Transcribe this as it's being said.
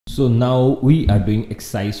So now we are doing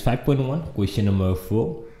exercise 5.1, question number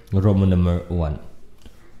 4, Roman number 1.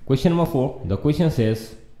 Question number 4, the question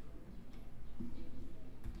says,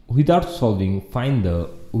 without solving,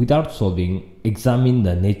 examine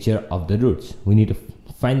the nature of the roots. We need to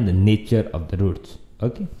find the nature of the roots.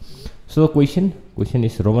 Okay. So the question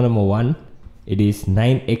is Roman number 1. It is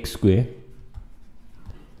 9x square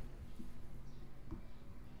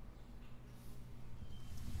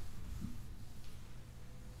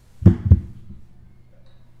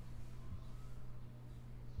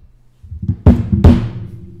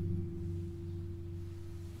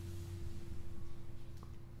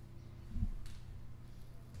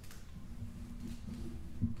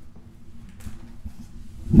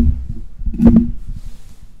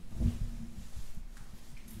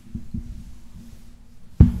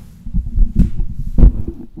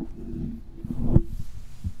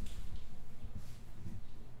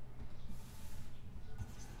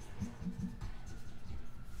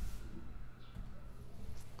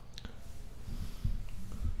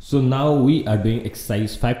So now we are doing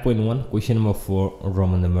exercise 5.1, question number 4,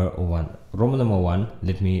 Roman number 1. Roman number 1,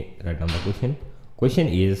 let me write down the question. Question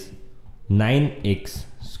is 9x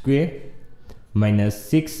square minus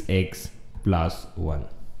 6x plus 1.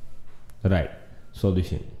 Right,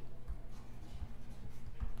 solution.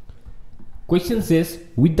 Question says,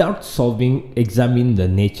 without solving, examine the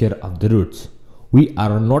nature of the roots. We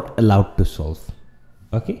are not allowed to solve.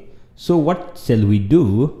 Okay, so what shall we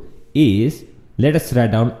do is, let us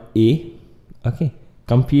write down A, okay,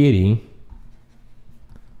 comparing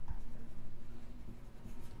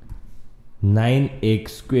 9x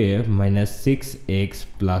square minus 6x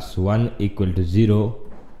plus 1 equal to 0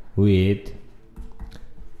 with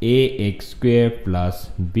ax square plus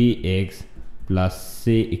bx plus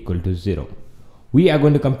c equal to 0. We are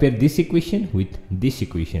going to compare this equation with this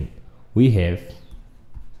equation. We have,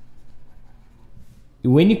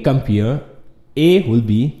 when you compare, A will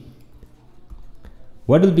be,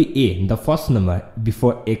 what will be A? The first number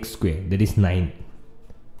before x square, that is 9.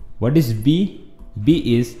 What is B?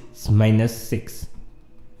 B is minus 6.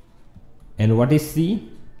 And what is C?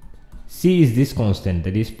 C is this constant,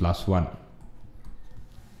 that is plus 1.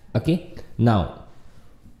 Okay, now,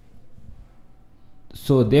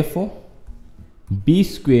 so therefore, B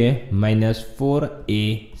square minus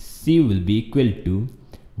 4AC will be equal to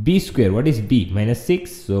B square. What is B? Minus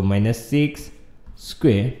 6. So minus 6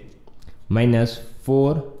 square minus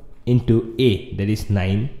 4 into A, that is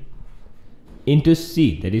 9, into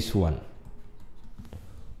C, that is 1,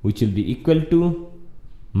 which will be equal to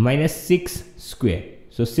minus 6 square.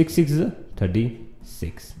 So 6 is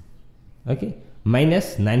 36. Okay,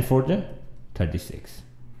 minus 9 4 is 36.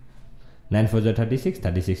 9 4 is 36,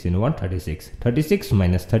 36 in 1, 36. 36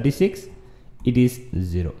 minus 36, it is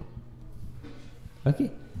 0.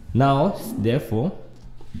 Okay, now therefore,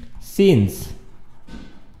 since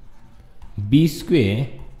B square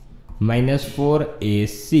minus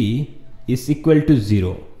 4AC is equal to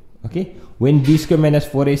 0. Okay, when B square minus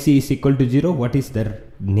 4AC is equal to 0, what is the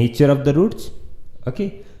nature of the roots?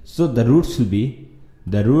 Okay, so the roots will be,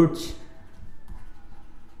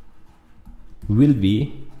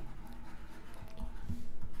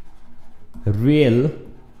 real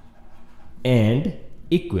and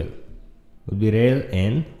equal.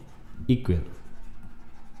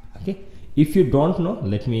 Okay, if you don't know,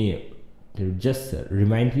 let me just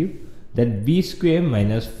remind you that B square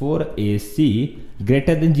minus 4AC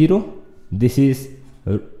greater than 0, this is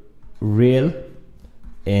real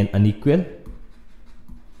and unequal.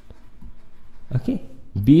 Okay,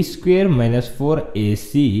 B square minus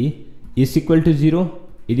 4AC is equal to 0,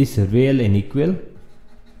 it is real and equal.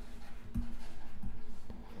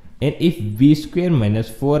 And if B square minus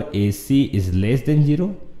 4AC is less than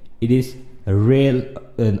 0, it is real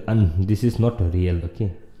and this is not real.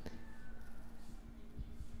 Okay,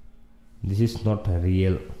 this is not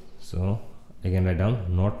real, so I can write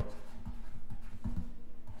down not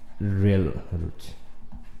real roots.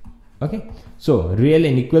 Okay, so real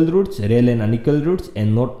and equal roots, real and unequal roots,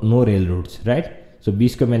 and no real roots, right? So B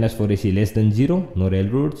square minus 4AC less than 0, no real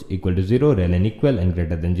roots, equal to 0, real and equal, and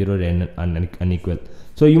greater than 0, real and unequal.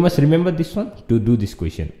 So you must remember this one to do this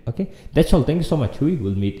question. Okay, that's all. Thank you so much. We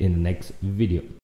will meet in the next video.